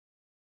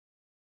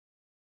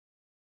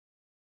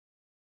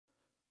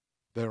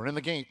They're in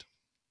the gate.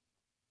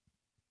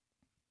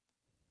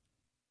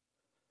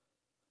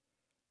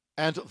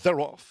 And they're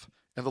off.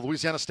 And the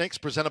Louisiana Stakes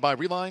presented by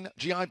Relyne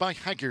GI by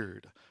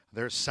Hagyard.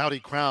 There's Saudi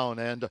Crown,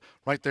 and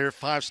right there,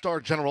 5-star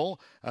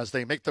General. As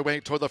they make their way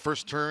toward the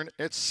first turn,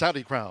 it's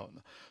Saudi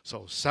Crown.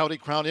 So Saudi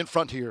Crown in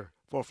front here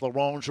for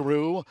Florent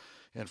Geroux.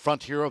 In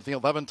front here of the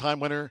 11-time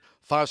winner,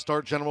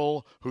 5-star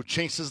General, who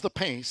chases the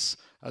pace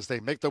as they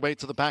make their way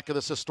to the back of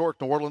this historic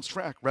New Orleans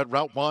track. Red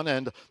Route 1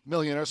 and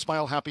Millionaire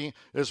Smile Happy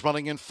is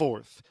running in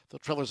fourth. The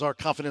trailers are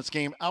Confidence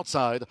Game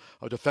outside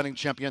of defending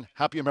champion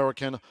Happy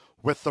American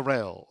with the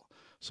rail.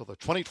 So the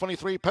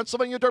 2023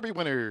 Pennsylvania Derby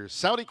winner,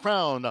 Saudi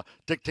Crown,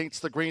 dictates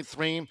the grade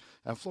 3,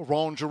 and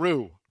Florent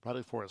Geroux,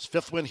 ready for his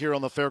 5th win here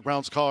on the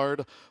Fairgrounds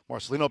card.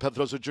 Marcelino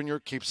Pedrosa Jr.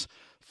 keeps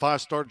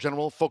 5-star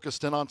General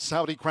focused in on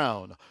Saudi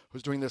Crown,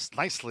 who's doing this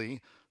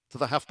nicely to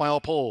the half-mile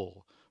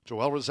pole.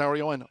 Joel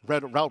Rosario and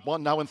Red Route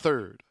 1 now in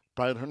 3rd.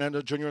 Brian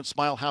Hernandez Jr. and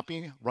Smile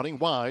Happy running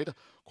wide.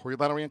 Corey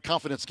Lattery and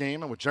Confidence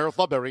Game, and with Jareth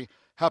Ludberry,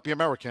 Happy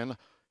American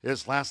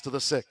is last of the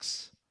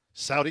 6.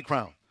 Saudi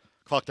Crown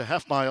clocked a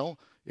half-mile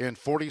in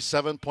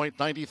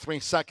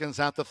 47.93 seconds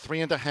at the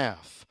 3.5.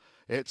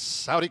 It's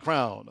Saudi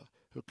Crown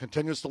who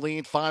continues to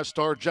lead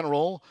 5-star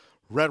General.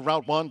 Red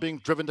Route 1 being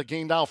driven to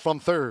gain now from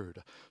 3rd.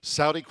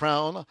 Saudi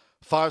Crown,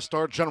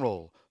 5-star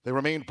General. They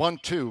remain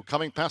 1-2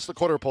 coming past the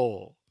quarter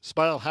pole.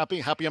 Smile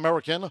Happy, Happy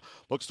American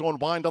looks to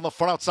unwind on the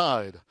far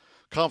outside.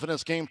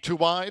 Confidence Game 2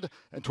 wide,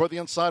 and toward the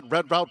inside,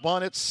 Red Route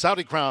 1, it's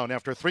Saudi Crown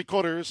after 3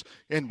 quarters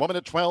in 1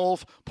 minute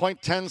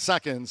 12.10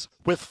 seconds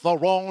with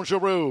Florent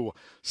Geroux.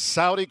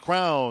 Saudi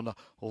Crown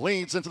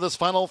leads into this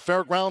final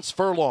Fairgrounds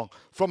furlong.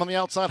 From on the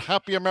outside,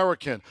 Happy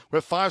American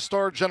with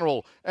 5-star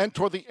General, and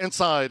toward the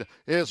inside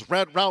is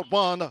Red Route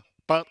 1,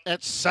 but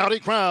it's Saudi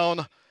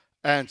Crown,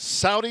 and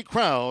Saudi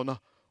Crown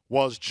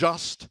was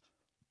just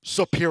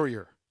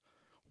superior.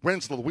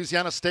 Wins the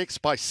Louisiana Stakes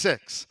by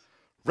 6.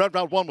 Red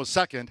Route 1 was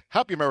 2nd,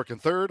 Happy American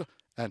 3rd,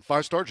 and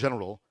 5-star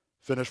General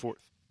finished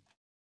 4th.